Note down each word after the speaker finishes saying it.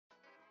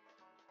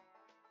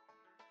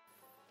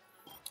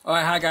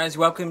Alright, hi guys,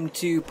 welcome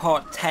to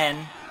part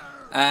 10.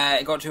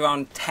 It got to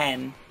around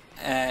 10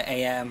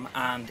 AM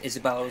and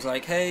Isabella was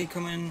like, hey,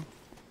 come in.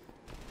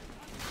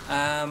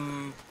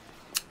 Come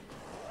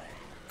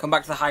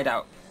back to the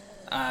hideout.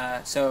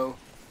 So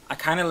I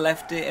kind of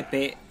left it a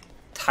bit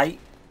tight,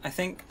 I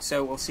think,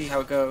 so we'll see how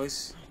it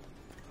goes.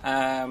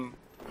 So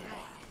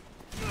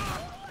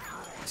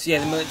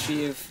yeah, the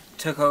military have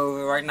took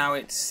over. Right now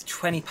it's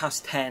 20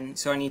 past 10,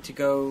 so I need to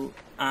go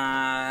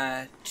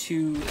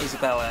to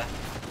Isabella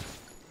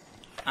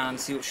and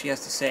see what she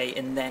has to say,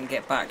 and then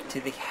get back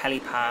to the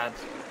helipad.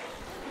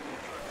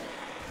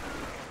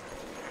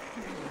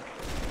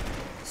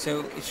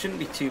 So it shouldn't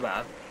be too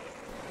bad.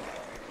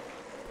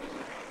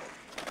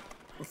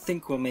 I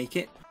think we'll make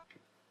it.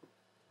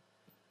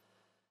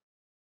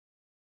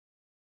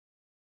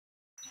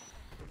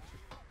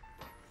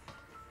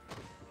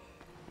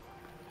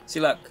 See,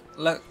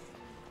 look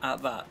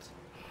at that.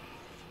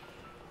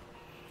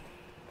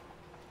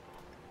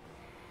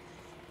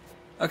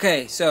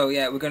 Okay, so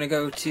yeah, we're gonna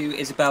go to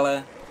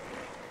Isabella.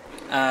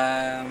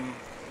 I'm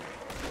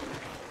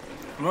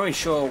not really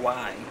sure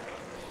why.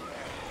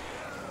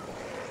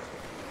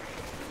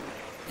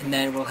 And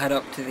then we'll head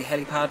up to the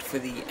helipad for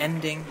the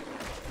ending.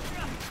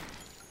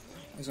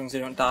 As long as they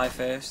don't die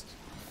first.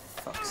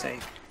 Fuck's sake.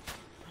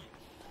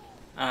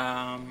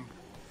 I've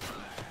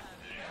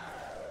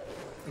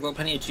got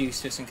plenty of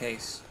juice just in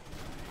case.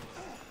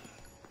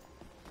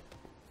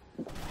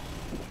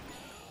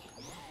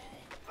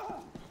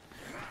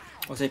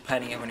 I'll say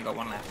plenty, I've only got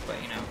one left, but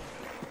you know.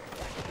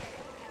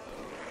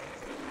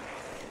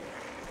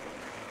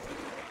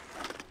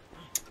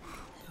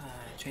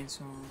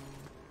 Chainsaw.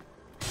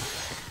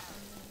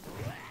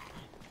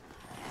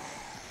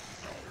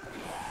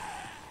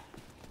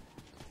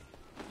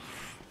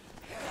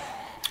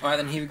 Alright,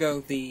 then here we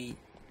go, the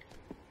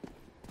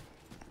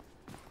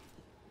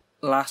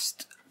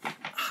last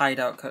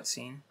hideout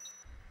cutscene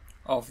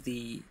of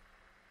the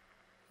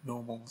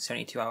normal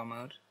 72-hour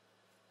mode.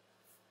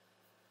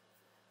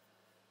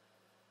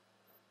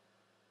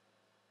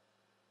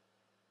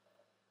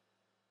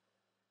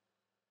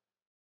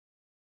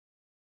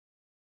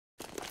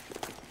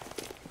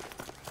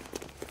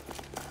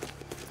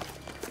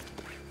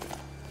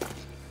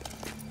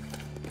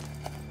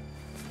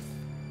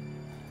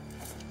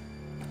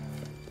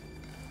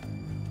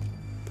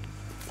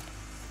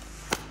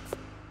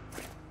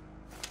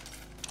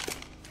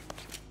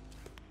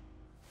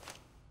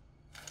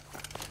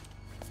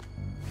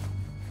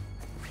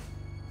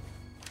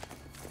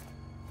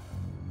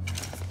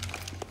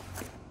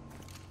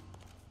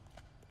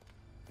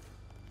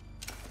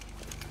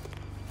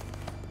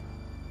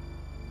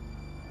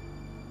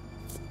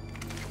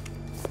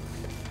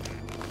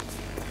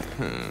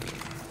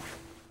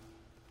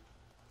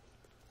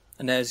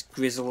 And there's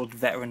grizzled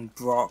veteran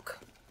Brock,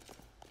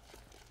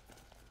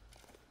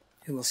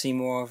 who we'll see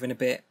more of in a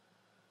bit.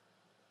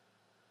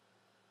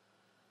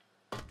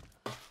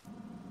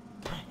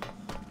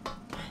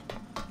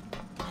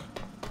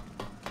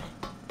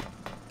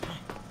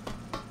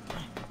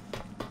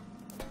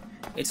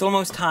 It's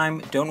almost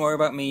time, don't worry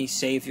about me,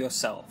 save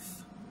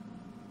yourself.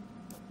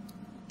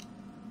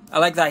 I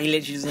like that he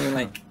literally doesn't even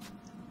like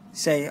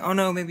say, oh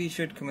no, maybe you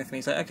should come with me.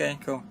 He's like, okay,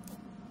 cool.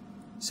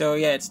 So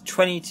yeah, it's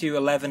 20 to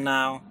 11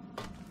 now.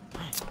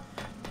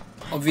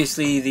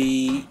 Obviously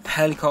the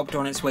helicopter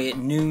on its way at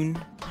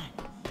noon.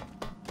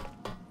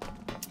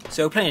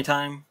 So plenty of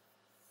time.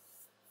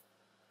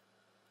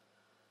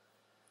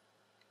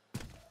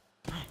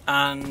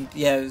 And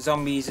yeah, the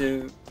zombies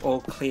are all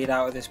cleared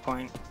out at this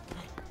point.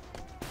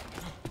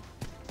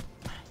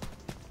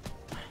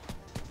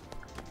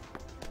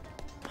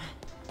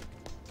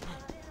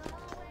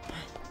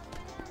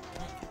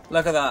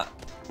 Look at that.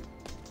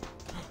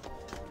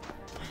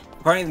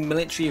 Apparently the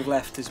military have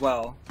left as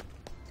well.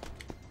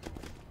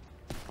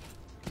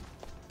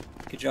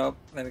 Good job.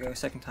 There we go,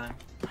 second time.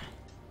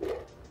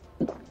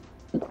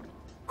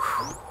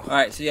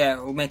 Alright, so yeah,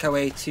 we'll make our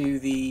way to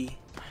the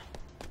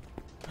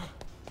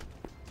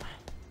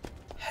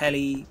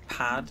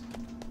helipad.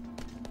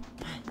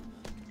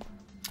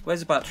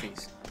 Where's the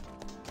batteries?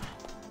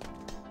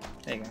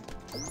 There you go.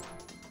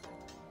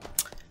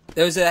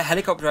 There was a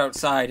helicopter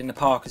outside in the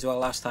park as well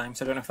last time,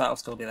 so I don't know if that'll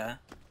still be there.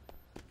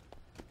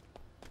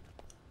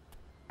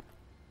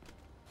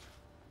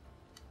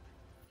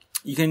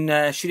 You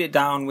can shoot it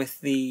down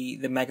with the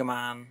Mega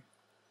Man,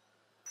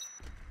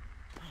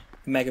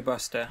 the Mega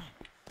Buster.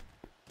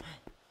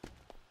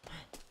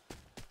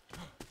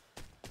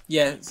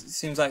 Yeah, it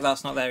seems like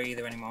that's not there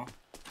either anymore.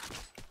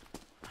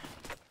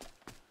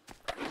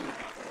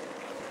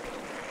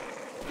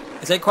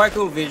 It's like quite a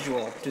cool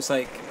visual, just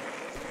like,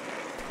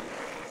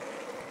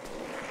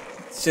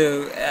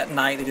 so at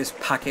night they just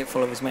pack it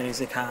full of as many as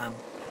they can,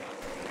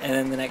 and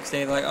then the next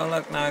day they're like, oh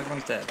look, now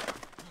everyone's dead.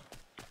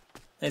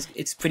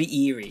 It's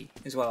pretty eerie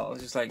as well.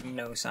 It's just like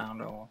no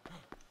sound at all.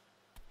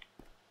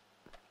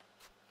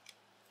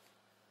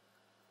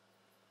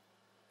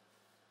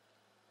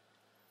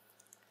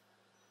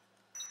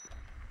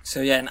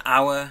 So yeah, an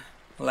hour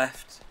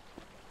left.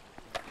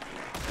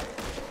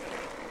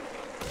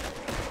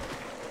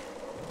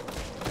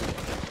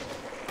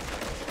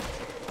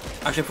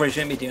 Actually, I probably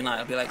shouldn't be doing that.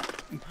 I'll be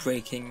like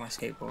breaking my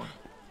skateboard.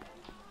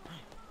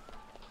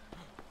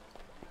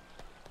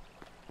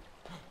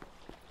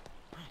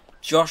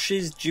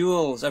 Josh's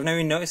Jewels. I've never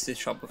even noticed this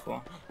shop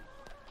before.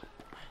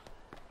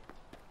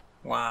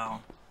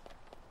 Wow.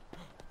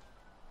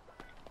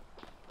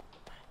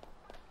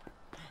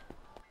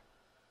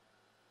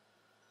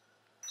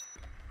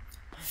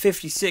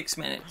 "56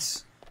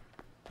 minutes.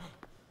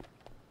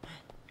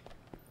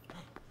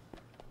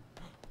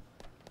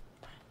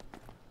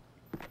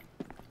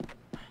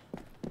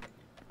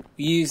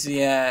 We use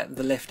the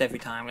lift every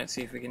time. Let's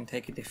see if we can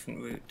take a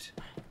different route.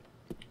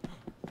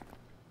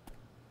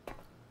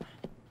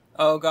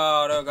 Oh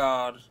god, oh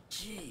god.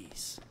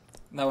 Jeez.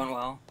 That went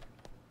well.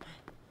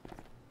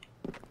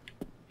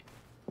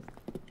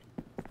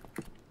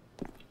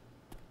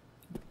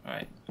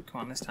 Alright,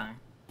 come on this time.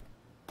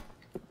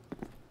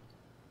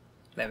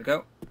 There we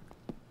go.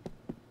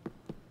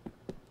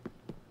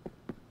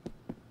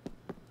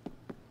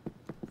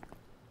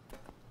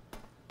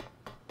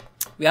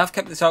 We have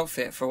kept this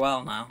outfit for a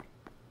while now.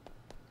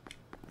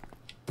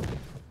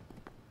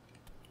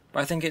 But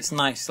I think it's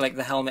nice, like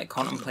the helmet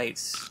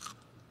contemplates...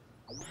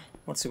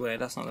 What's the word?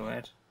 That's not the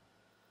word.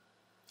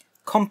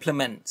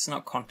 Compliments,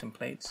 not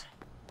contemplates.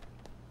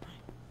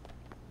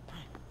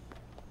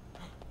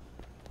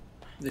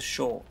 The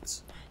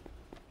shorts.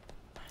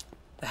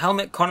 The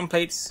helmet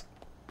contemplates...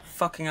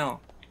 Fucking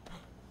hell.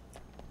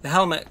 The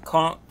helmet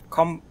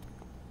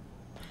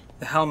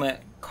The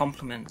helmet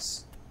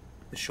complements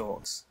the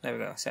shorts. There we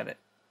go, I said it.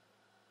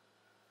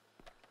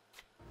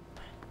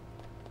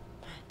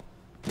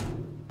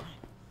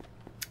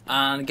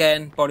 And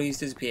again, bodies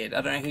disappeared.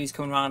 I don't know who's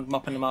coming around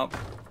mopping them up.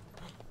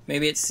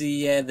 Maybe it's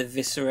the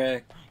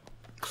Viscera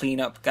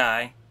cleanup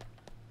guy.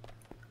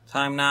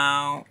 Time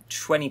now,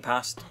 20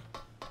 past.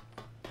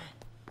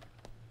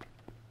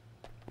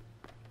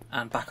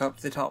 And back up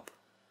to the top.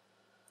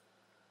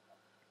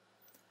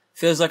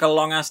 Feels like a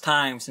long ass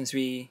time since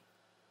we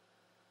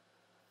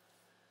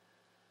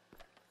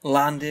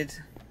landed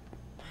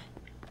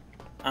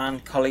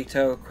and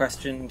Carlito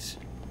questioned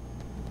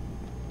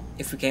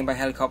if we came by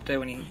helicopter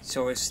when he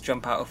saw us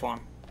jump out of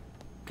one.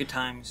 Good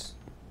times.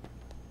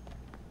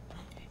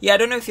 Yeah, I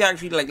don't know if you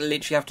actually like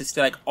literally have to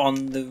stay like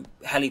on the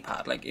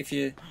helipad. Like if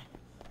you're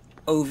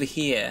over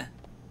here,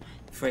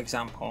 for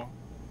example,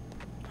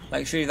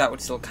 like surely that would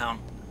still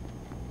count.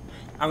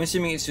 I'm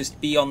assuming it's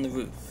just be on the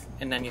roof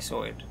and then you're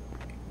sorted.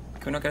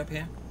 Can we not get up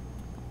here?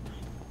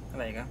 Oh,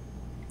 there you go.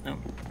 No.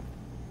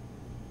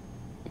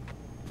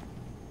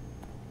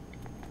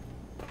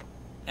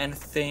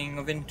 Anything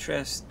of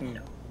interest?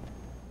 No.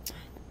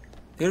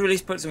 They could at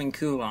least put something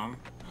cool on.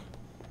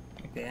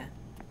 Like there.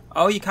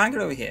 Oh, you can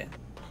get over here.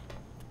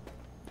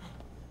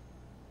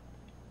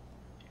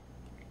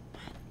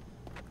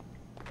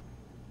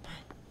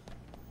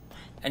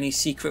 Any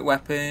secret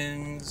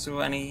weapons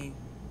or anything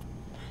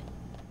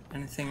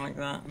like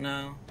that?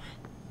 No.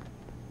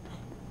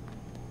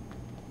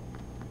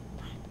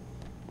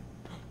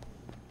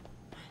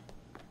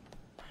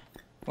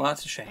 Well,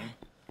 that's a shame.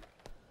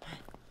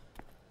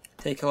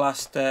 Take a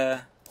last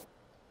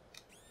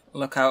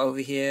look out over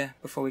here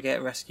before we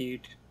get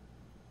rescued.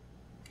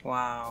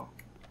 Wow.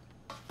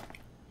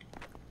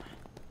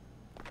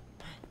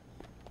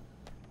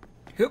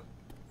 Hoop.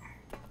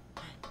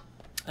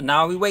 And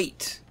now we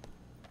wait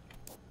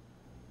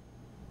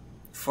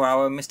for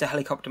our Mr.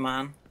 Helicopter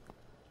Man.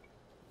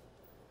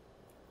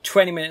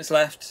 20 minutes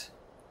left.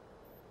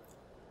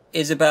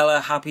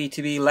 Isabella happy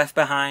to be left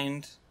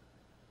behind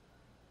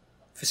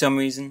for some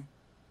reason.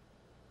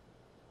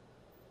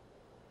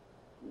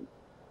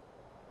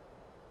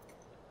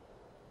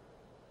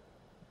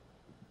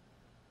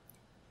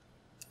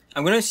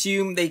 I'm going to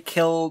assume they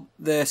killed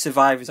the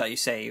survivors that you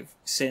save,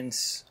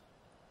 since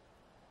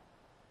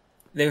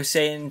they were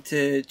saying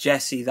to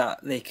Jessie that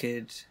they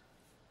could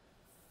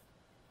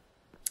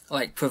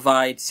like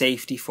provide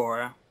safety for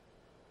her.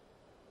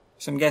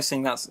 So I'm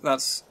guessing that's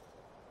that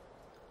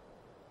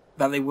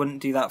they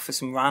wouldn't do that for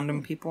some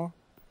random people.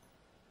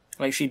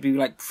 Like she'd be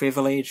like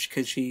privileged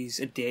because she's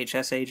a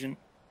DHS agent.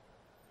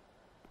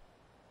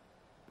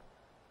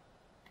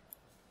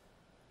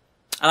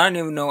 I don't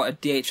even know what a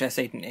DHS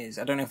agent is.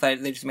 I don't know if they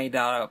just made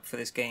that up for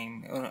this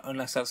game,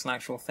 unless that's an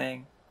actual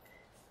thing.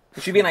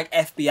 It should be like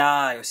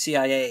FBI or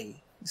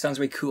CIA. It sounds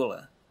way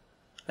cooler.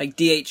 Like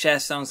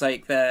DHS sounds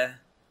like the...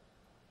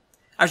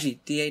 Actually,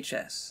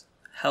 DHS.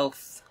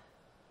 Health.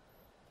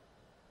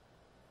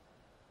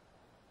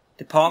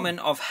 Department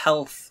of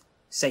Health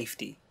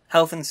Safety.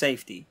 Health and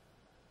Safety.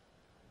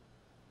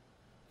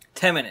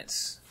 10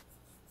 minutes.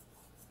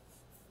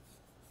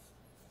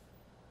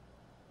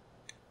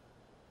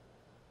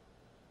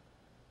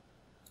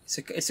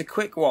 It's a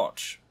quick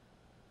watch.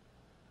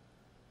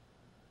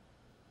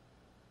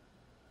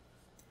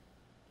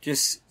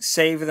 Just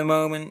savor the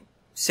moment.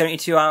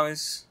 72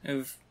 hours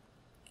of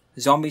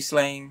zombie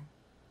slaying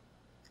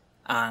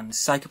and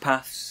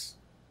psychopaths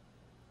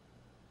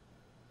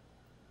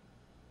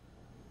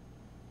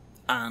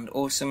and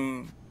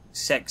awesome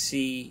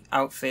sexy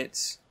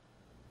outfits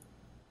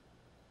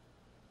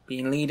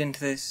being lead into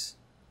this.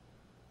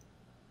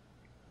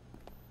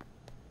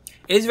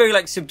 It is very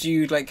like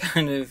subdued, like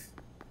kind of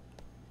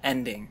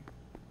ending.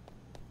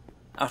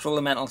 After all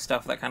the mental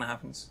stuff that kind of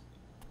happens.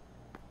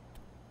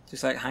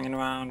 Just like hanging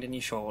around in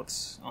your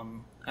shorts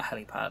on a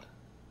helipad.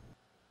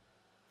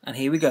 And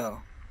here we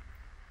go.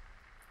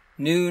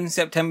 Noon,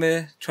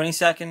 September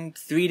 22nd,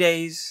 3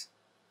 days.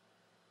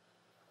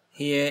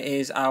 Here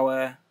is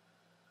our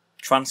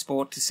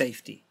transport to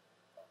safety.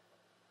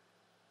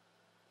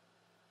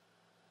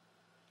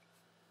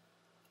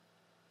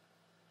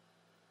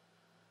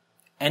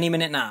 Any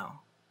minute now.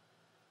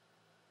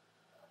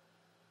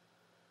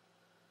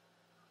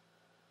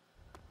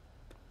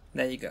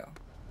 There you go.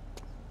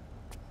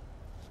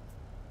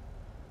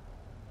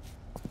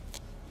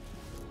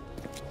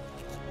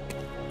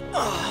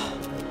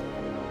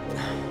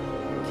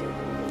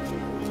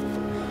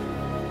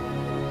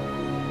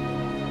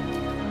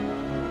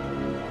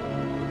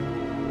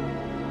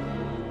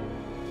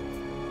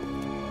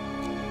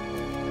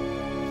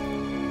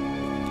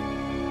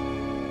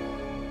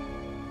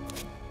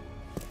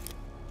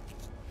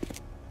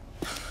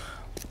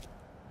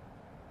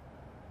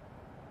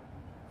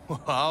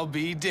 Well, I'll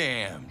be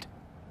damned.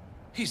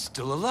 He's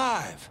still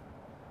alive.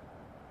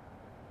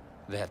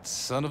 That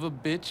son of a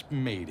bitch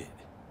made it.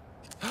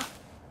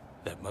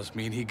 That must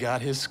mean he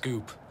got his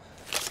scoop.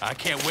 I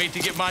can't wait to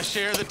get my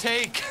share of the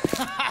take.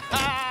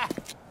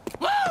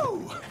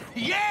 Woo!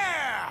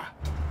 Yeah!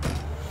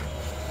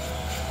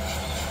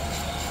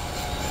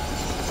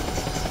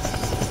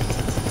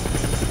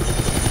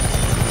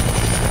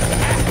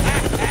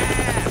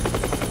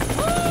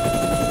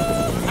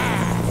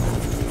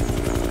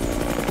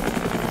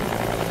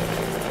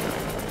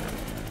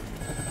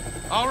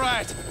 All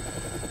right,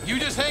 you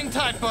just hang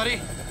tight,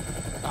 buddy.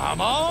 I'm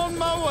on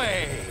my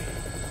way.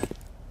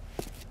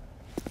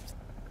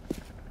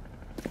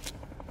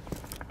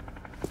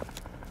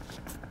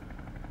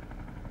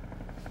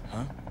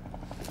 Huh?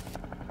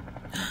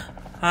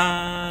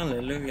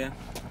 Hallelujah.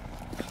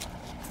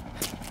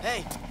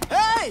 Hey!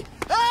 Hey!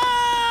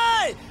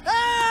 Hey!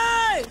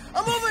 Hey!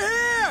 I'm over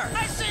here!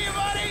 I see you,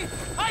 buddy!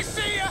 I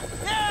see you!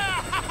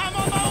 Yeah! I'm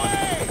on my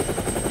way!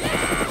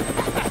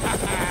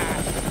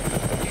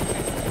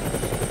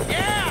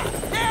 Yeah!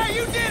 Yeah,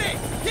 you did it!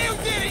 You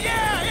did it!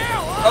 Yeah!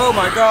 Yeah! Oh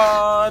my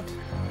god!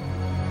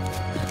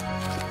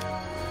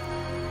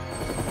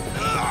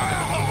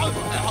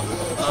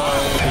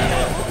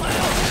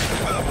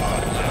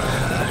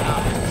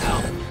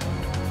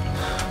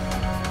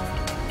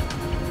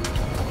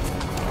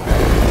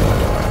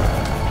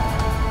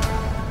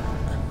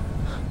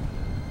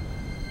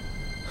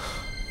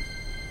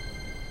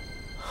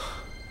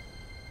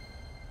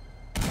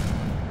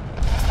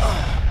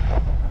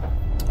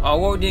 Oh,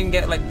 what we didn't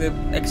get like the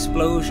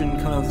explosion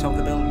coming off the top of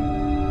the building.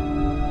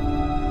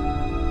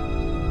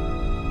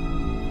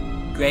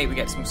 Great, we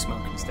get some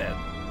smoke instead.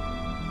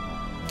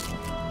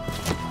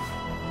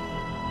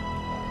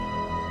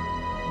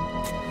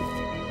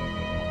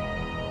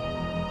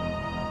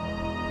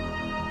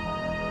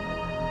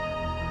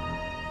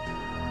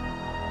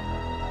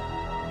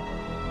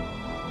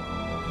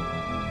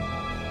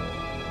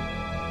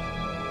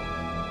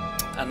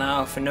 And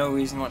now, for no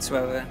reason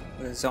whatsoever,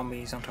 there's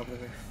zombies on top of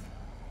the roof.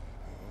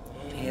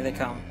 Here they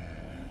come.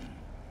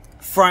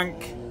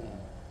 Frank,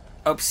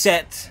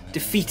 upset,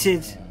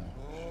 defeated.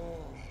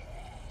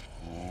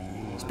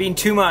 It's been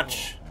too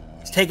much.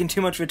 It's taken too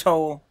much of a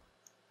toll.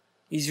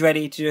 He's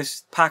ready to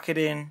just pack it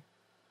in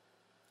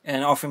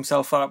and offer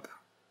himself up.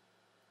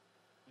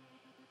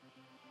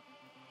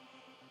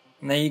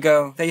 And there you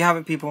go. There you have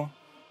it, people.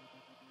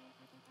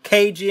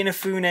 Keiji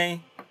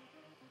Inafune.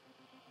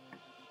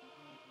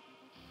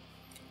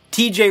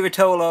 TJ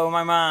Rotolo,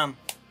 my man.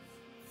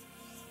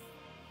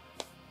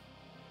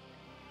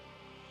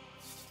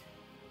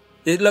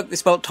 Look, they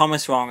spelled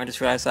Thomas wrong. I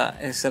just realised that.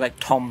 It's like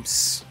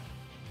Toms.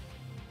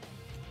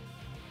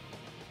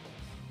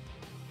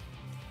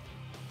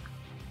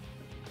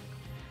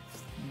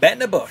 Bet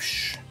in a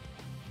bush.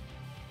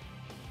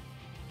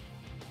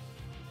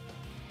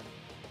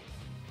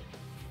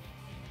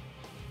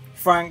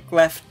 Frank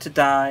left to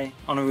die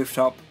on a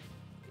rooftop.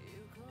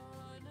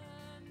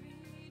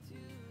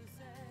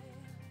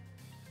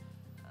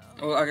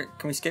 Oh, okay.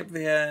 Can we skip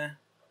the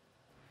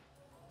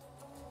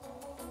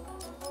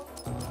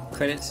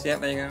credits?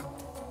 Yep, there you go.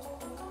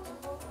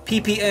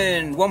 PP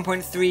earned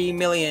 1.3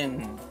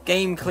 million.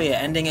 Game clear,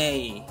 ending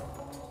A.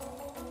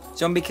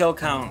 Zombie kill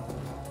count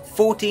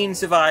 14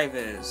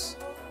 survivors.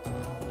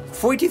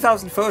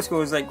 42,000 photo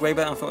score is like way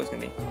better than I thought it was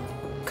gonna be.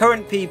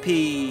 Current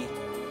PP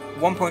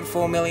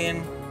 1.4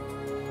 million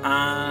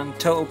and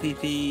total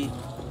PP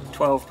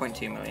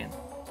 12.2 million.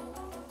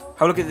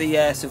 Have a look at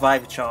the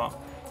survivor chart.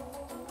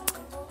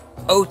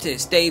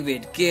 Otis,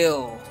 David,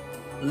 Gil,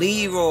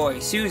 Leroy,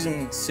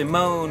 Susan,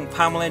 Simone,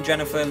 Pamela,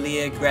 Jennifer,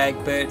 Leah, Greg,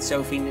 Bert,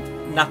 Sophie,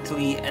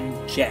 Natalie, and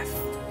Jeff.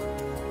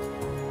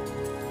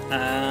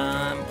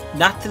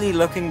 Natalie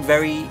looking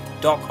very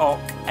Doc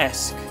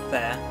Ock-esque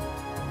there.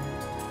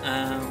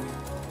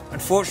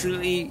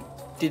 Unfortunately,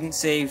 didn't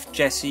save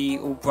Jesse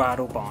or Brad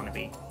or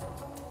Barnaby.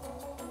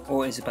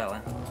 Or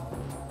Isabella.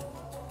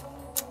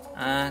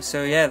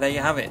 So yeah, there you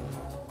have it.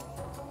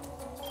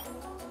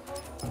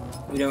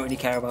 We don't really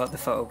care about the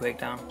photo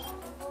breakdown.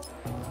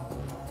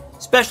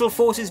 Special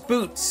Forces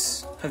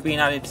boots have been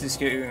added to the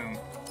security room.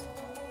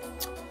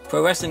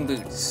 Pro wrestling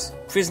boots.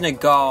 Prisoner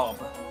garb.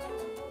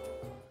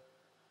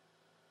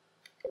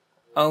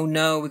 Oh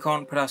no, we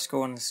can't put our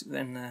score in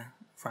the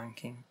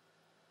ranking.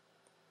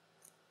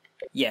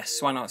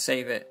 Yes, why not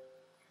save it?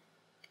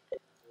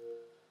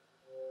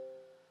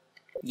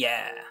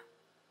 Yeah.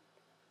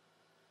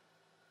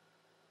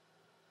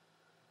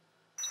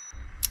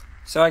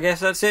 So I guess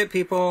that's it,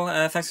 people.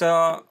 Thanks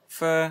a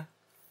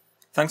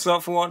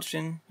lot for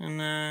watching,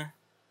 and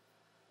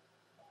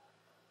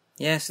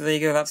yeah. So there you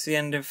go. That's the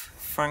end of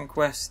Frank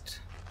West.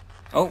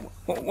 Oh,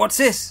 what's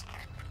this?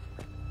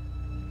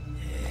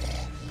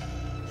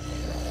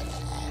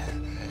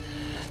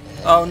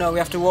 Oh no, we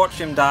have to watch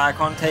him die. I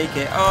can't take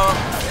it.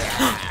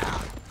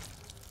 Oh,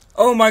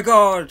 oh my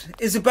God,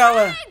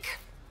 Isabella! Frank!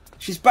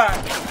 She's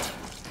back.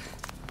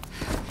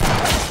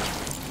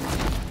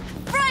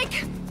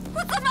 Frank!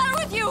 What's the matter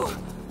with you?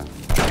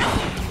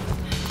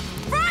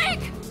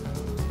 Frank!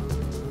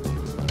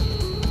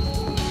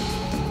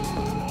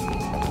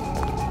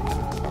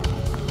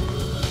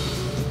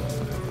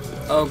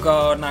 Oh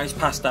God, now he's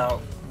passed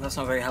out. That's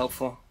not very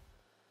helpful.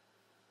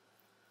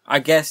 I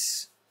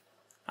guess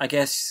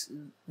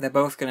they're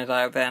both gonna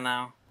die out there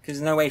now, because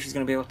there's no way she's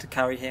gonna be able to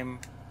carry him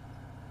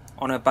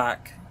on her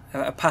back.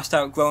 A passed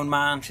out grown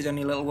man, she's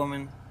only a little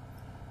woman.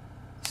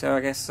 So I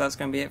guess that's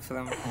gonna be it for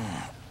them.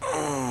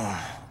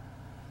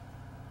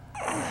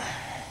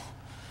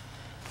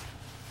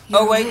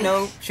 Oh wait,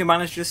 no, she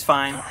managed just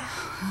fine.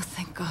 Oh,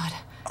 thank God.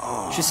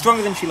 She's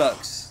stronger than she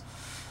looks.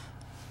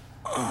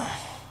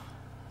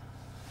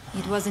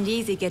 It wasn't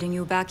easy getting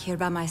you back here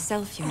by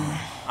myself, you know.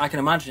 I can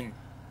imagine.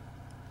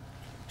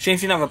 Shame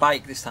she didn't have a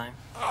bike this time.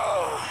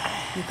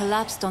 You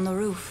collapsed on the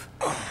roof.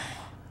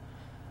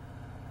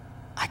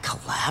 I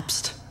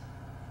collapsed?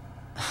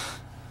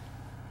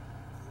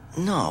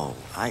 No,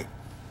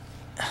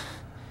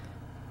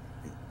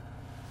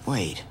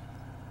 Wait.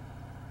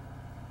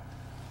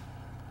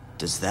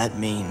 Does that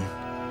mean...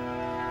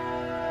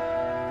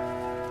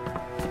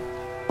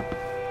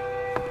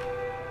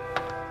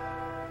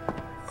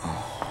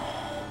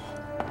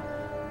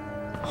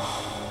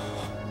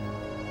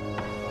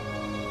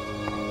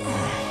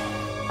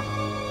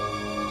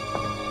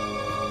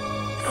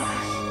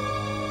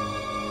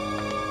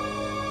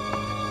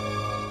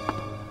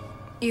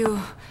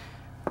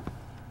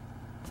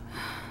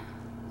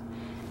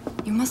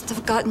 You must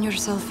have gotten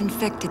yourself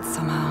infected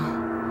somehow.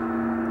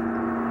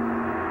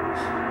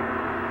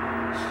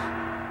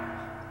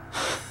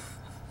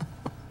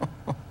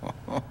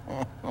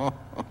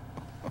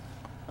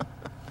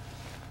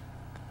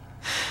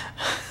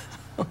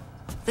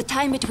 The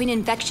time between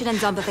infection and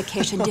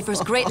zombification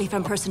differs greatly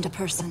from person to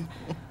person.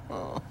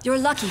 You're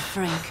lucky,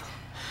 Frank.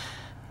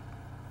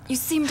 You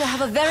seem to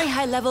have a very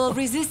high level of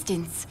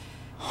resistance.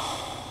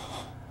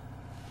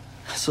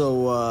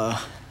 So,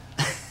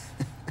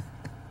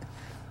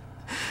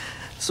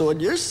 So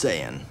what you're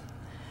saying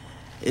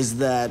is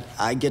that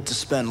I get to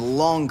spend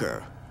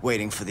longer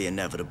waiting for the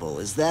inevitable,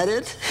 is that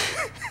it?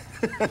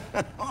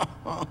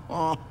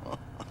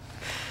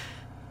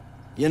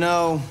 You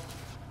know,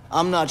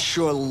 I'm not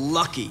sure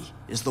lucky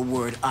is the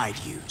word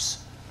I'd use.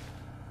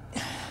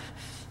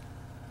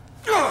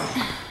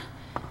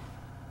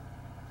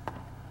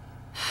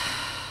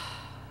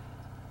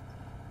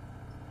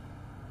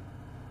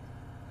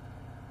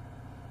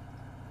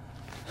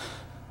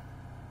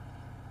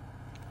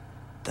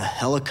 The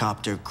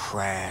helicopter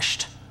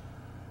crashed.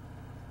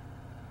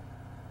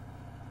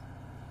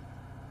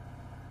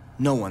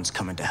 No one's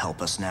coming to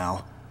help us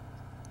now.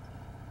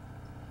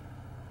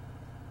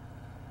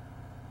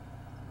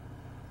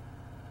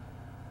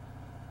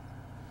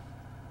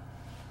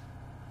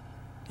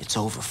 It's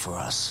over for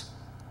us.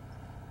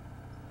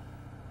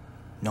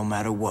 No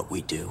matter what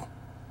we do.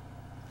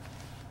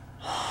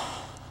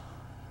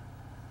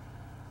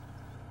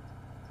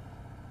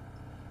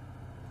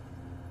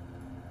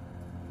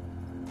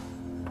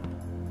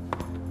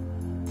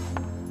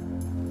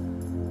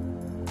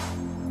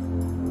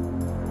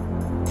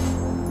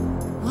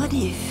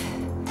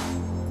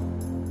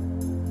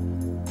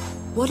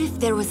 What if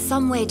there was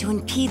some way to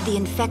impede the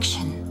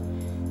infection?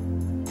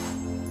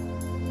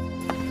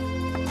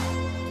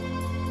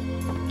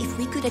 If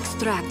we could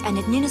extract and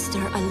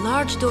administer a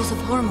large dose of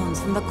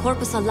hormones from the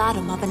corpus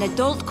allatum of an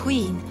adult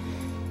queen,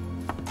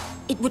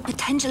 it would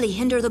potentially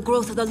hinder the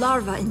growth of the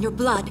larva in your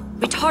blood,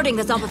 retarding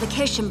the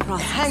zombification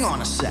process. Hang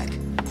on a sec.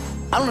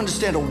 I don't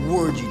understand a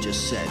word you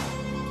just said.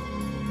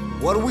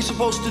 What are we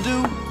supposed to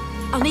do?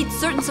 I'll need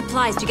certain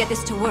supplies to get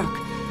this to work.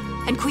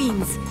 And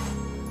queens.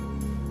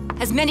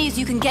 As many as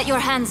you can get your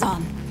hands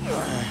on.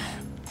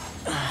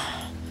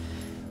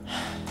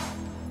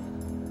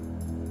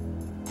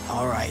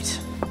 All right.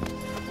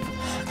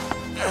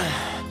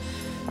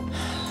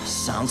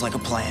 Sounds like a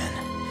plan.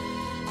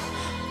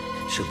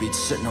 She'll be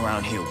sitting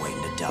around here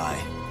waiting to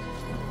die.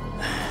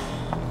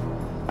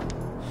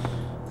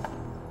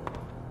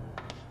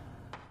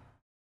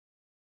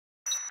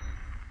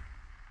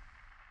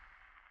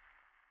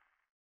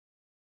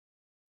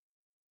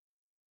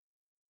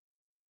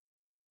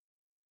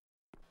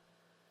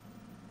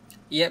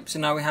 Yep, so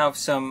now we have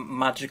some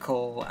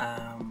magical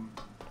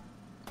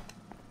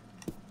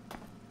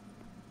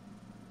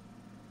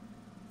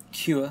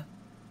cure.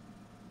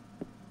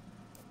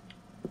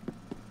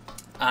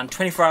 And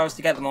 24 hours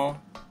to get them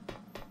all.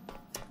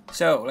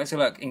 So, let's have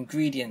a look.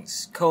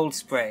 Ingredients. Cold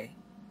spray.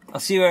 I'll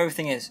see where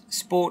everything is.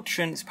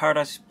 Sportrance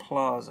Paradise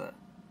Plaza.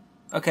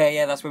 Okay,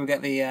 yeah, that's where we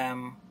get the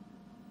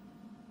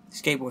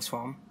skateboards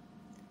from.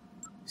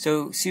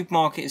 So,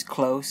 supermarket is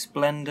close.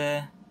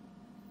 Blender.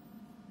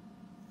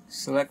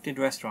 Selected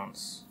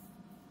restaurants.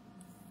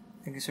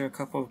 I think there are a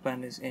couple of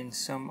blenders in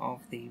some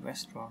of the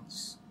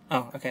restaurants.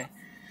 Oh, okay.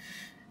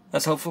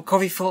 That's helpful.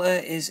 Coffee filter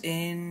is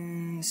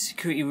in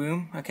security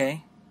room.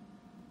 Okay.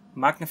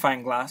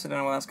 Magnifying glass. I don't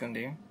know what that's going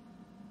to do.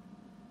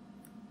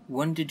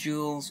 Wonder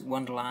Jewels,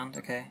 Wonderland.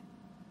 Okay.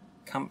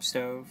 Camp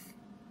stove.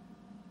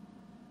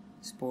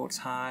 Sports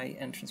High,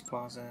 Entrance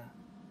Plaza.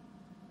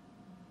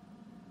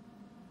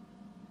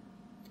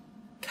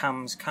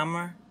 Cam's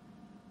camera.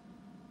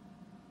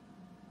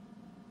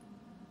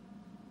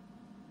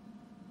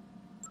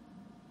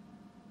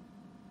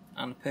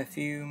 And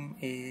perfume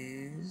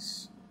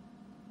is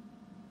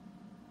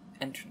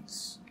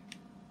entrance.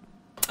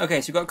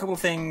 Okay, so we've got a couple of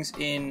things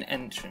in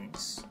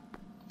entrance.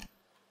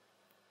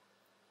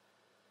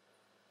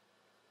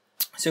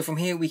 So from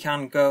here we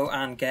can go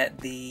and get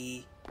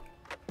the...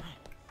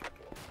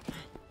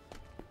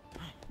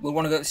 We'll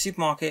want to go to the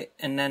supermarket,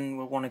 and then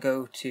we'll want to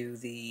go to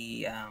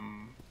the...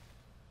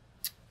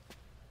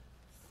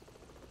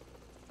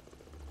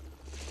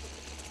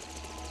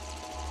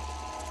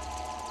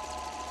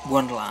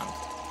 Wonderland.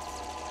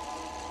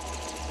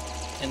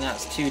 And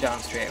that's 2 down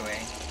straight away.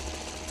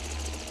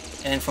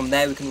 And then from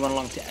there we can run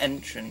along to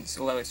entrance,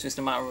 although it's just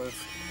a matter of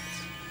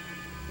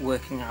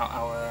working out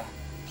our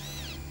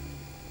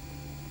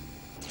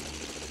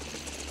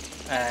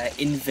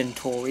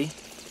inventory.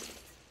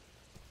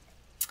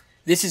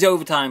 This is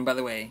overtime, by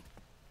the way,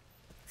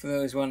 for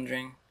those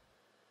wondering.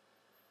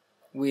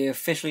 We're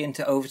officially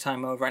into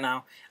overtime mode right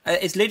now.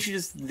 It's literally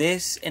just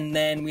this, and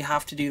then we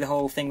have to do the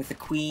whole thing with the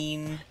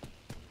queen.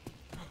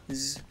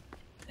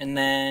 And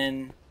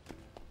then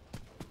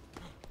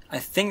I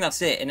think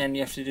that's it, and then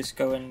you have to just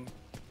go and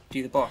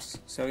do the boss.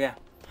 So yeah.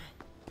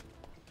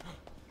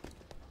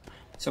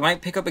 So I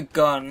might pick up a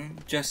gun,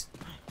 just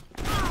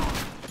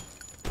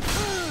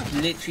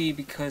literally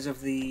because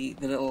of the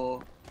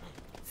little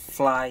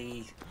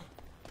fly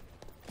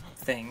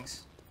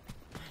things.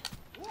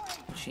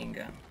 Machine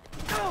gun.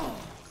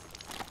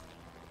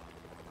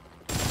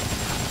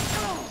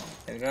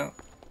 There we go.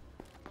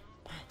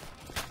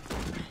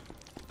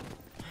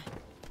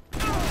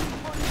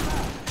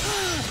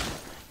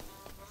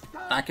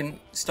 I can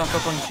stock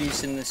up on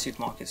juice in the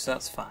supermarket, so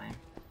that's fine.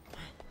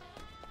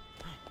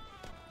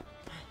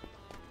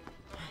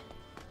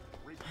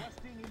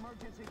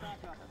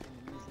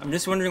 I'm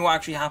just wondering what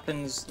actually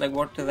happens, like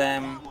what do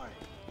them...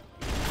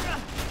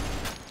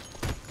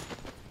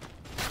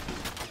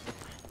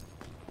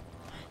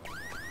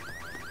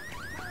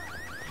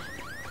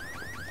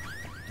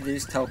 Do they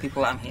just tell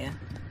people I'm here?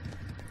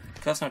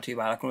 That's not too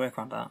bad, I can work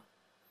around that.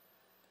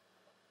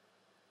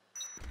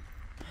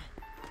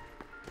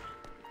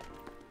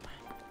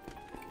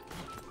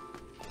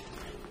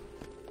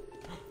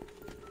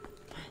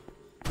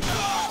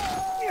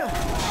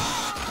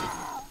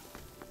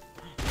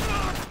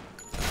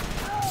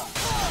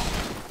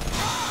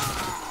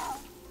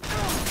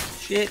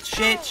 Shit,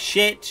 shit,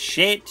 shit,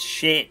 shit,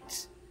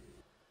 shit.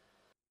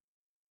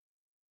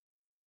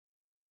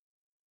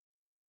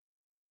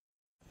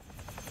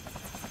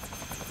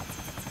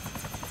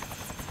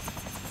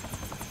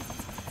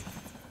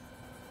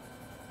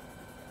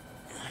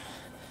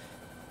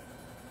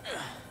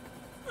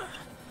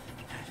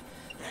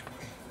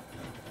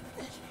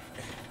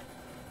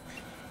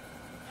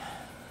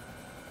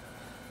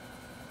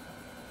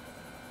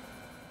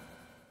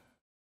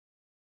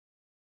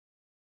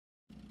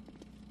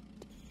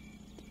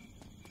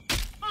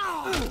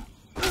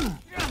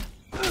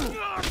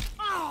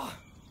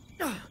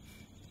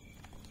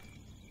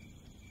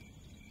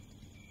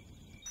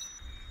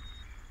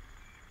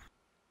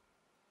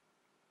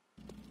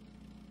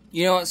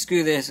 You know what,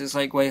 screw this, it's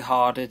like way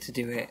harder to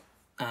do it.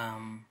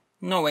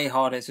 Not way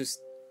harder, it's just...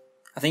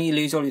 I think you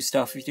lose all your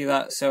stuff if you do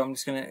that, so I'm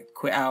just gonna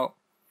quit out.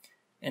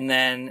 And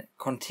then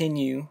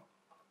continue.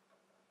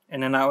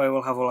 And then that way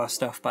we'll have all our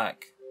stuff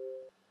back.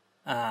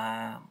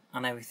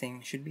 And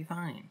everything should be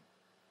fine.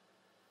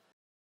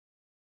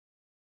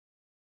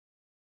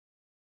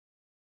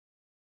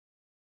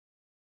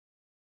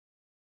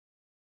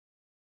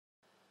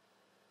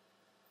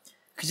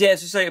 Because yeah,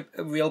 it's just like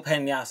a real pain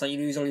in the ass, like you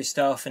lose all your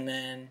stuff and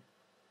then...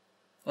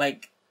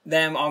 Like,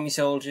 them army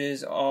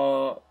soldiers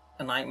are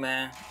a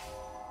nightmare.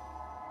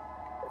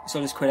 So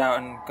I'll just quit out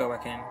and go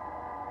back in.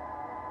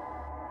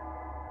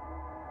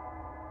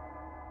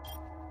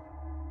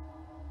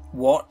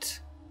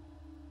 What?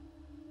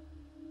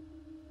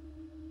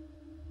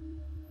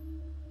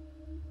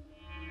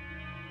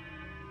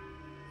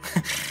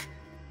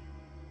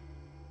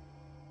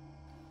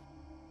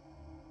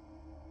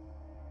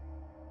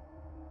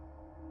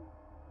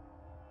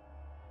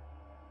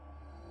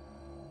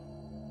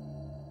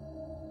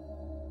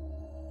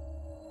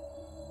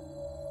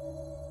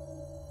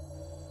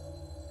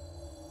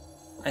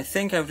 I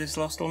think I've just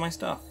lost all my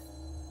stuff.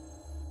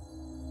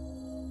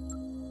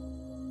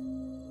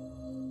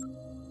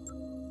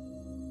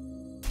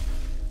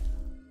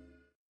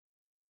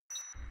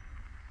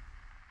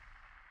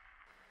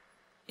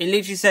 It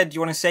literally said, do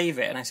you want to save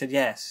it? And I said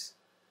yes.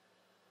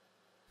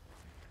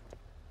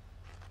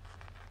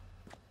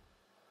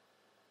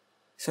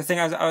 So I think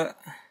I was...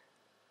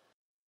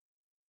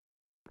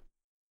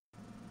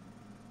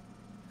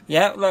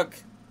 Yeah, look.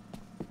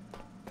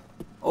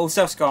 All the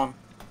stuff's gone.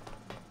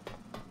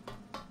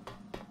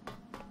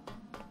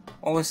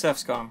 All the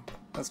stuff's gone.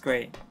 That's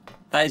great.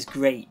 That is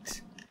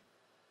great.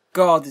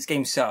 God, this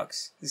game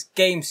sucks. This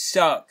game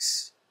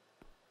sucks.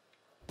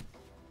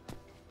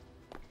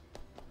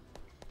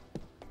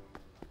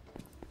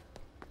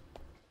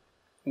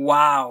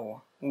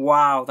 Wow.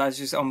 Wow, that's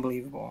just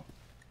unbelievable.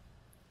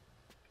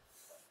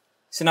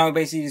 So now we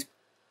basically just...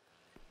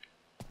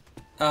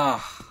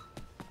 Ah.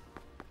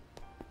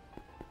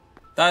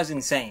 That is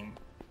insane.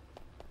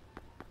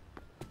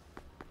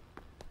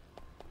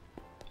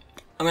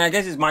 I mean, I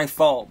guess it's my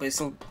fault, but it's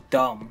still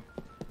dumb.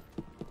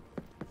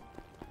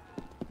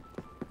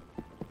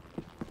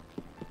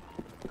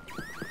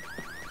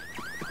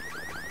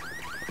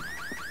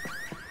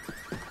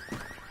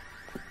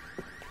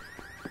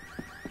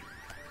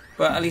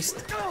 But at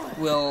least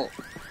you'll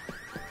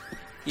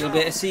be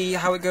able to see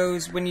how it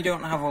goes when you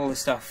don't have all the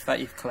stuff that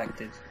you've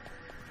collected.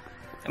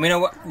 I mean,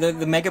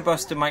 the Mega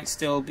Buster might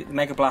still be, the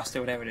Mega Blaster,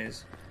 whatever it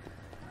is,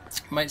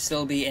 might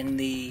still be in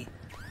the,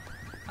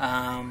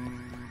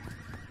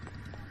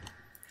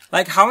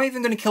 like, how am I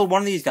even going to kill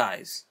one of these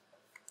guys?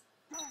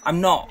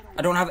 I'm not.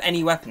 I don't have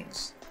any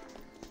weapons.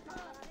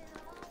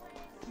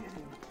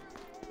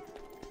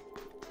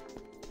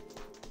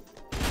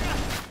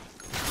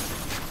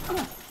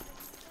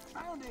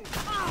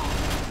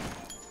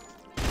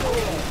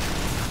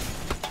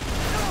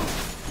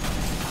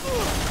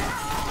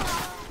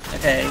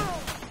 Okay.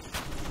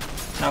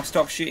 Now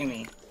stop shooting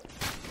me.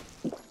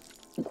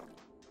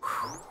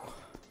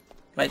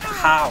 Like,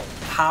 how?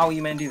 How are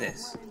you meant to do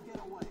this?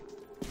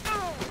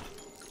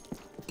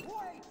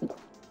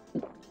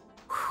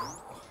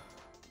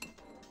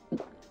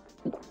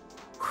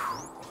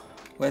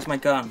 Where's my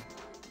gun?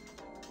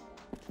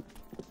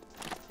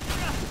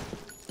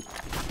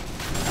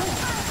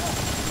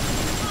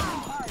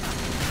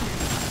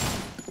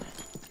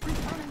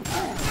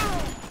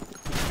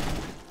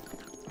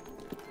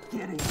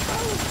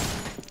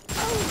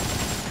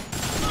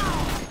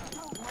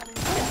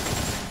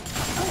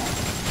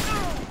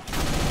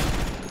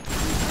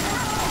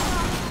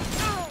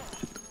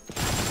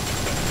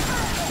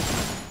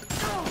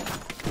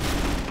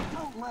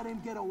 Let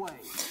him get away.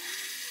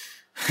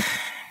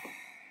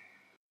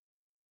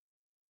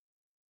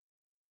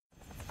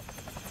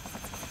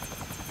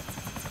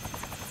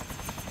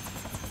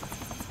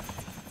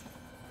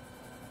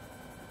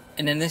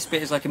 And then this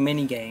bit is like a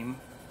mini game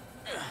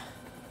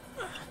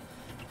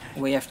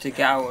where you have to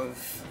get out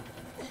of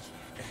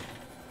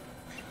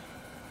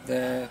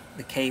the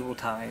cable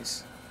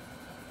ties.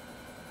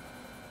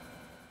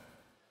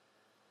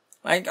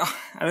 Like,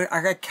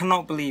 I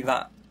cannot believe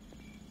that.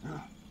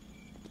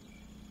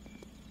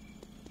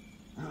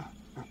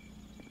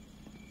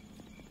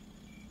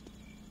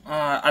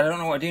 I don't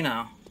know what to do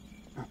now.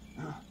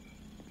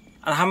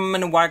 And how am I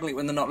going to waggle it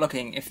when they're not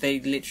looking if they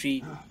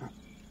literally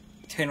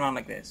turn around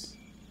like this?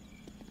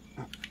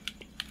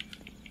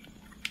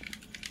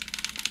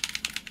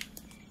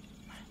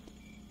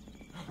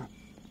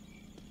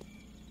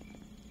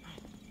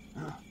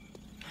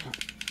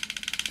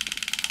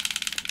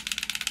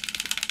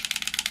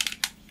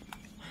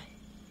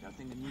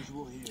 Nothing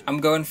unusual here. I'm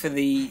going for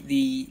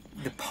the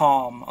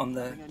palm on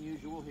the Nothing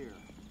unusual here.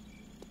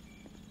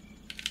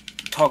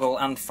 toggle,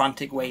 and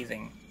frantic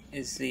waving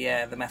is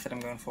the method I'm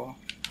going for.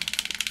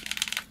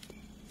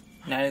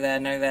 No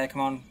there,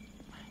 come on.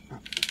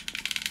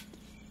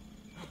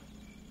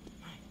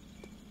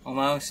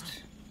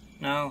 Almost.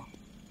 No.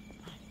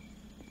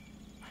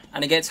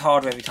 And it gets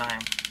harder every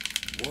time.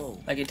 Whoa.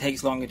 Like, it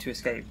takes longer to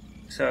escape.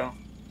 So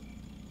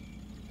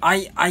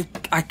I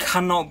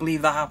cannot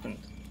believe that happened.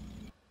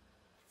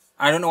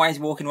 I don't know why he's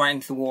walking right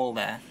into the wall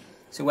there.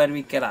 So where do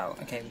we get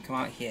out? Okay, we come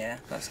out here.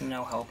 That's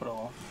no help at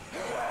all.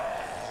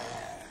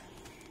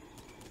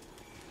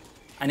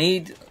 I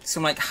need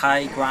some, like,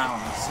 high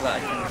ground so that I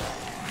can...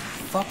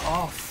 Fuck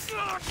off!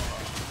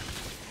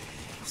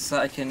 So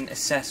that I can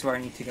assess where I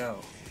need to go.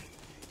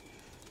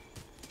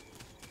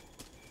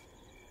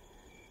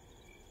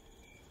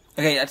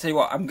 Okay, I'll tell you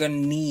what, I'm gonna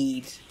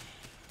need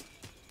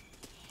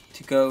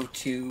to go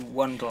to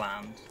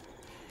Wonderland.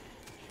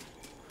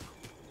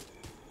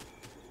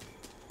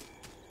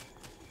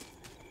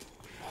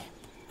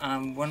 And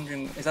I'm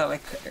wondering, is that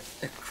like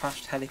a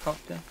crashed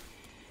helicopter?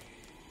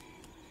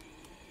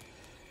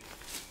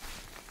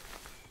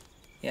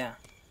 Yeah.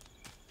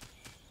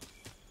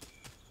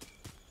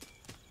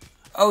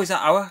 Oh, is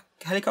that our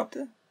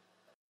helicopter?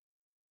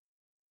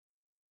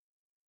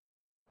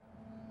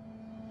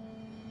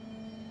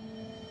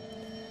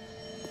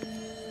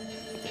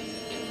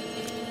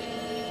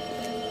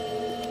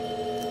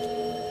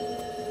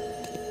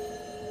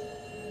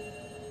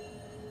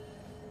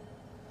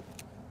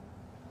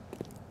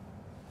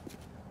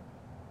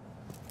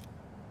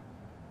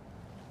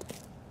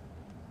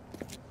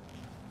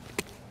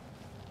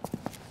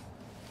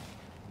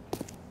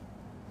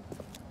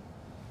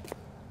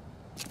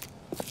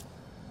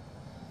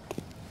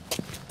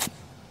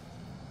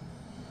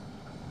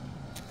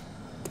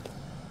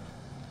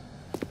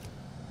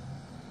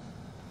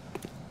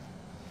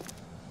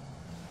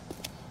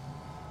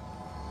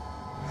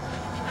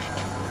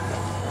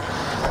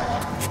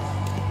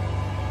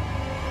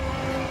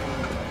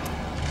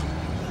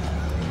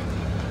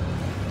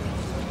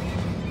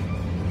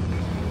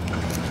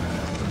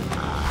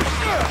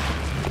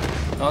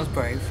 That was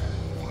brave.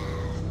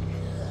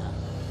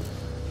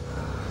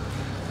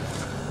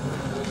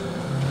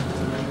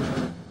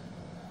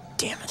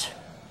 Damn it.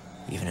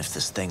 Even if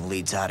this thing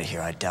leads out of here,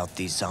 I doubt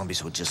these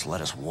zombies would just let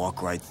us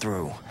walk right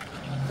through.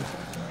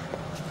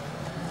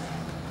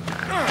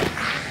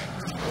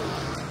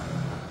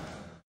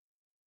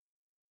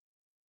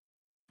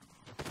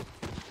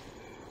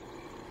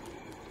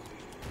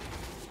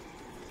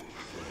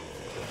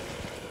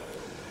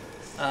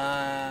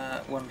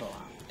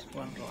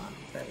 Wonderland.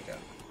 There we go.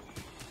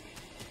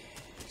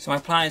 So my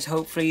plan is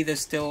hopefully there's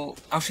still...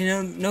 Actually,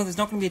 no, there's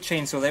not going to be a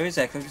chainsaw. There is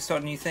there, because we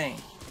started a new thing.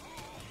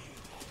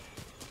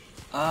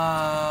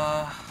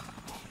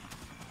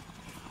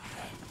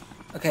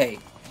 Okay,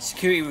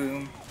 security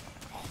room.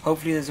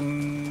 Hopefully there's a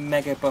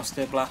Mega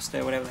Buster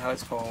Blaster, whatever the hell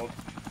it's called.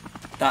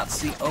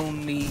 That's the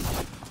only...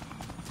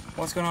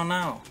 What's going on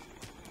now?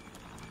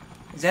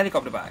 Is the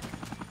helicopter back?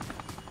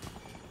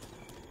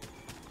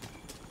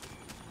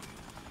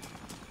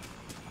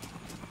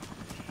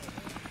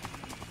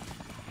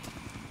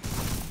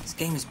 This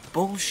game is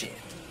bullshit.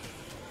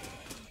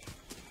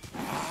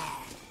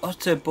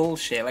 Utter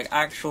bullshit, like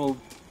actual...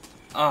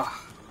 Ugh.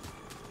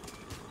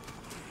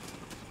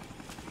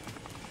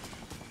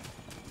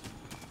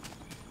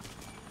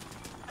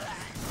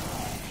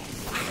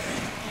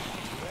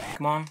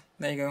 Come on,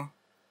 there you go.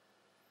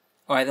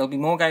 Alright, there'll be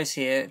more guys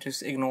here,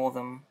 just ignore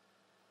them.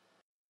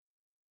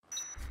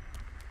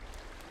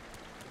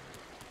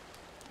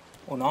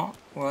 Or not?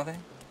 Where are they?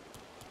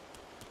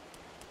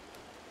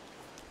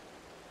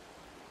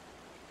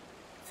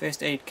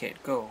 First aid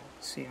kit, go.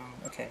 See,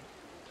 okay.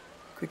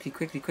 Quickly.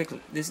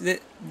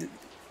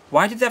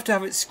 Why did they have to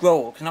have it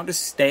scroll? Can I not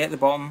just stay at the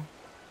bottom?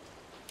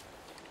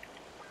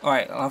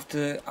 Alright,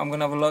 I'm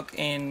gonna have a look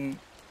in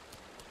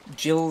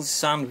Jill's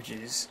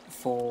sandwiches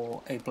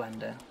for a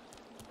blender.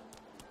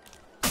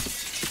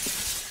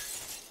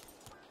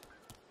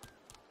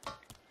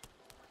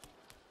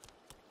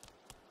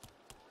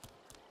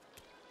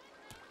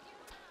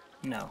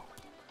 No.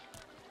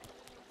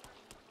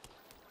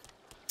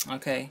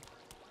 Okay.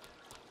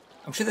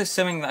 I'm sure there's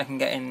something that I can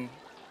get in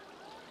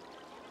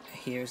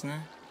here, isn't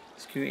there?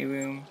 Security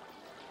room.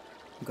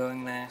 I'm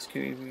going there.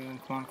 Security room.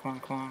 Come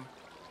on.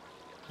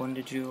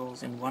 Wonder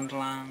Jewels in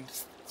Wonderland.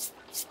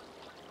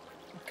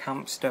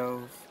 Camp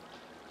stove.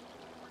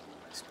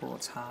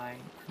 Sports high.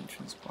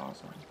 Entrance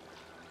plaza.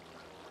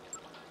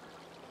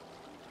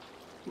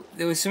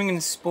 There was something in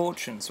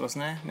Sportrance,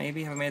 wasn't there?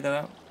 Maybe? Have I made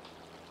that up?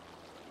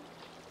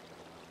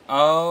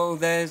 Oh,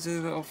 there's a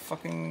little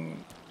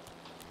fucking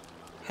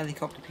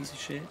helicopter piece of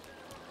shit.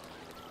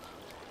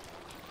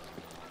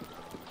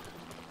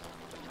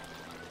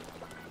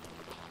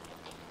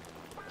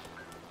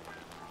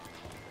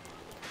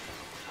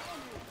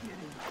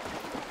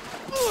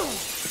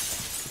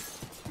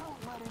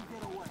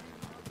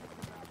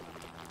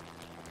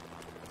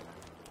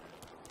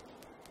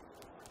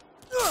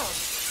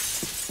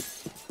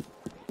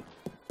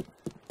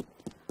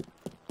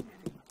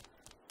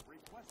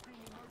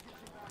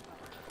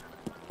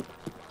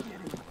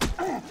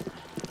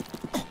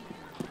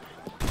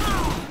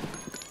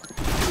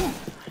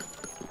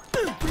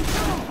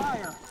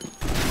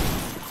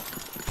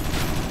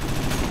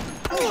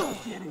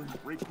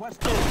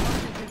 Request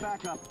emergency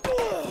backup.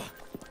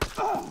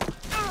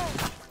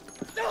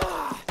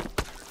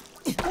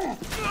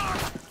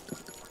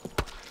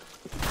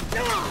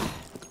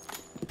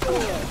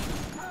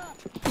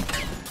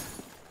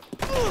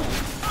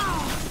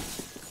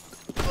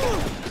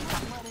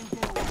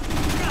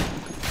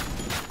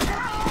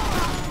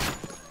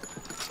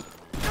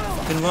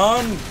 Fucking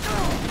run!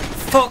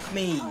 Fuck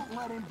me! Don't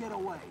let him get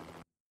away.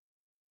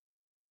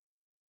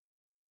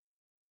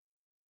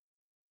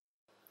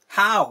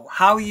 How?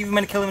 How are you even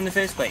meant to kill him in the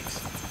first place?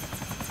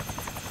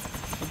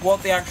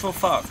 What the actual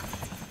fuck?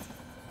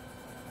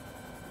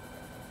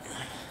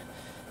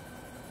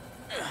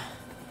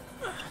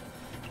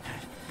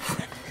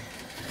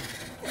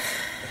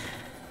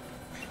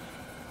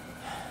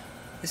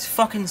 This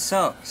fucking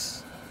sucks.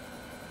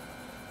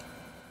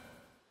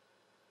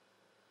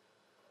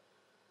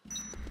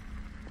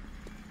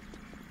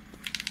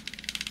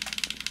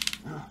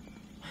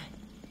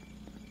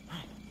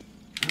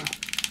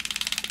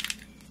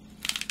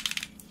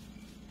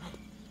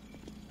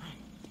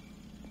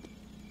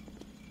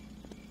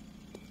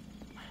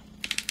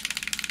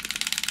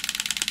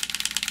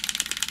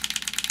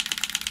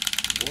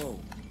 Whoa.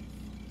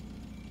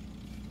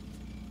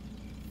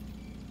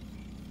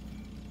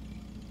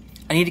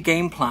 I need a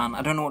game plan.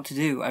 I don't know what to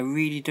do. I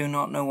really do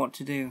not know what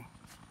to do.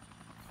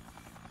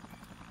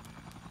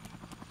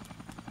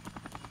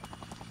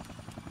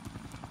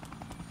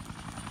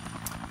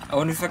 I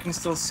wonder if I can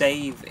still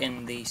save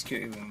in the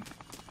security room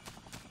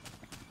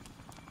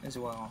as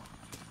well.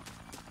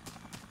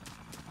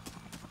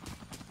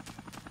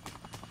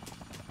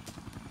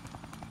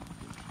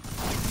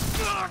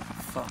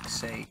 Fuck's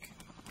sake.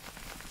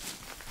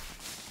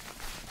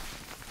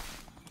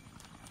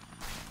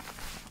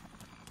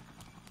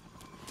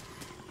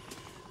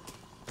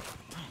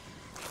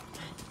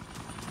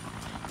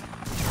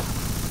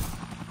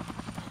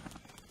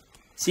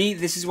 See,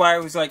 this is why I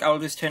was like, I'll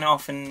just turn it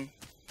off and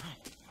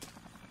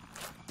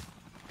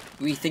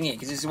rethink it,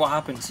 because this is what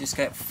happens. You just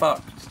get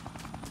fucked.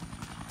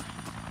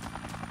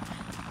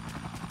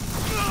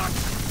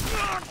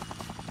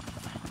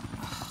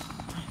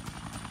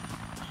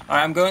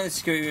 Alright, I'm going to the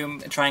security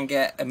room and try and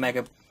get a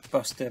Mega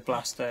Buster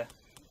Blaster.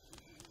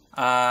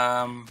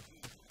 Because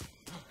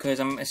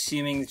I'm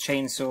assuming the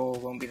chainsaw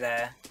won't be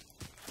there.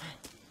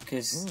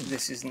 Because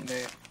this isn't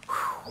the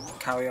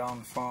carry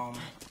on from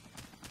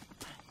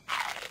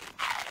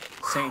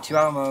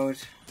 72-hour mode.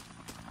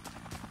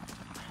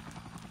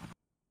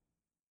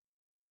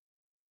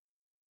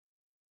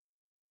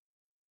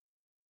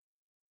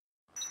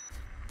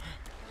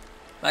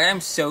 Like,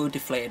 I'm so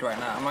deflated right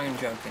now. I'm not even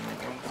joking.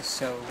 Like, I'm just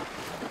so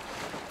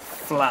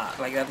flat.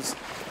 Like, that is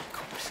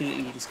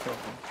completely just killed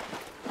me.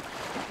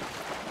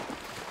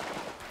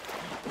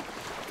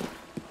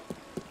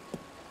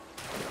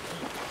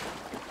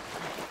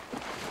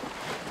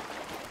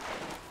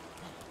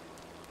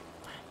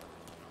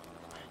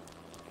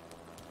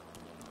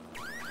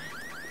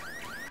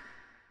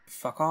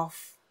 Fuck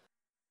off.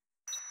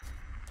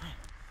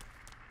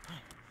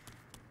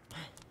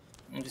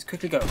 And just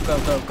quickly go.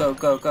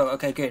 Go.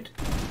 Okay, good.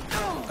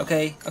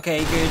 Okay,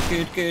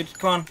 good.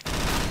 Come on.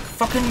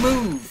 Fucking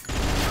move!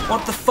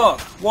 What the fuck?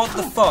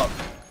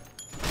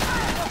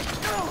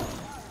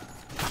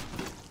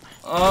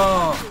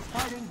 Oh.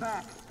 Fighting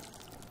back.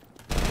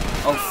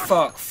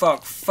 Oh,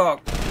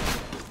 fuck.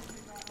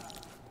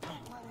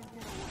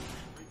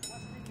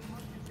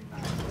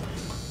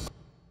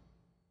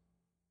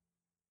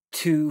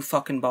 Two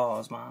fucking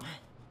bars, man.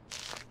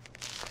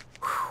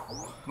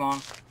 Come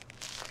on.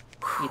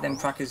 Eat them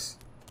crackers.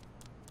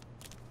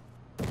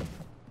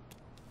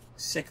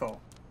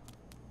 Sickle.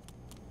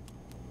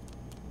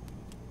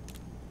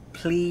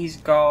 Please,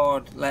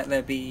 God, let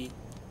there be.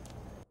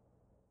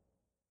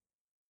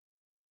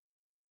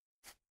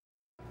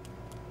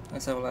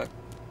 Let's have a look.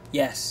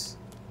 Yes.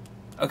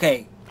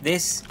 Okay,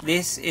 this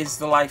is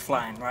the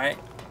lifeline, right?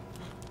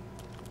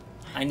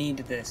 I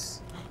needed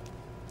this.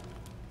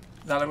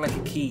 That looked like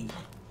a key.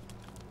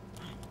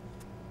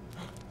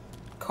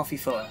 Coffee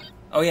filler.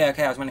 Oh yeah,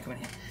 okay, I was meant to come in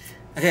here.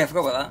 Okay, I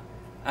forgot about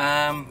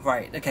that.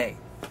 Right, okay.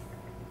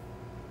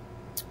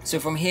 So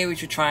from here we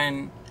should try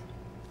and...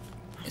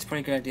 It's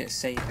probably a good idea to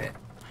save it.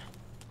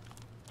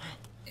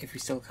 If we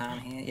still can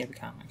here. Yeah, we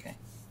can, okay.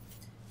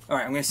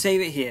 Alright, I'm going to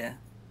save it here.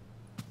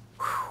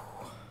 Alright,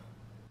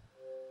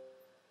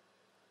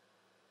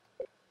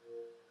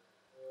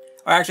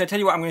 actually, I'll tell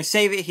you what, I'm going to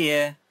save it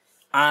here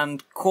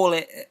and call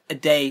it a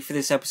day for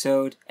this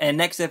episode. And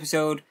next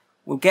episode,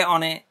 we'll get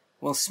on it,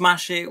 we'll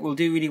smash it, we'll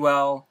do really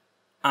well,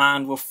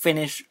 and we'll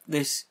finish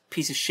this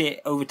piece of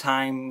shit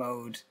overtime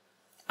mode.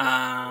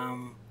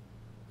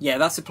 Yeah,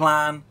 that's the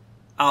plan.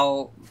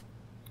 I'll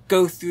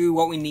go through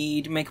what we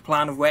need, make a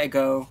plan of where to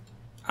go,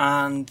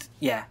 and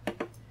yeah.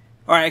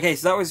 Alright, okay,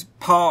 so that was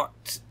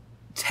part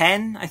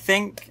 10, I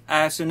think.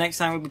 So next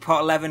time will be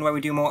part 11 where we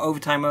do more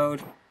overtime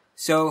mode.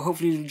 So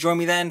hopefully you'll join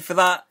me then for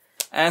that.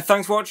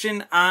 Thanks for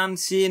watching, and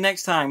see you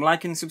next time.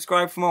 Like and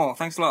subscribe for more.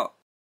 Thanks a lot.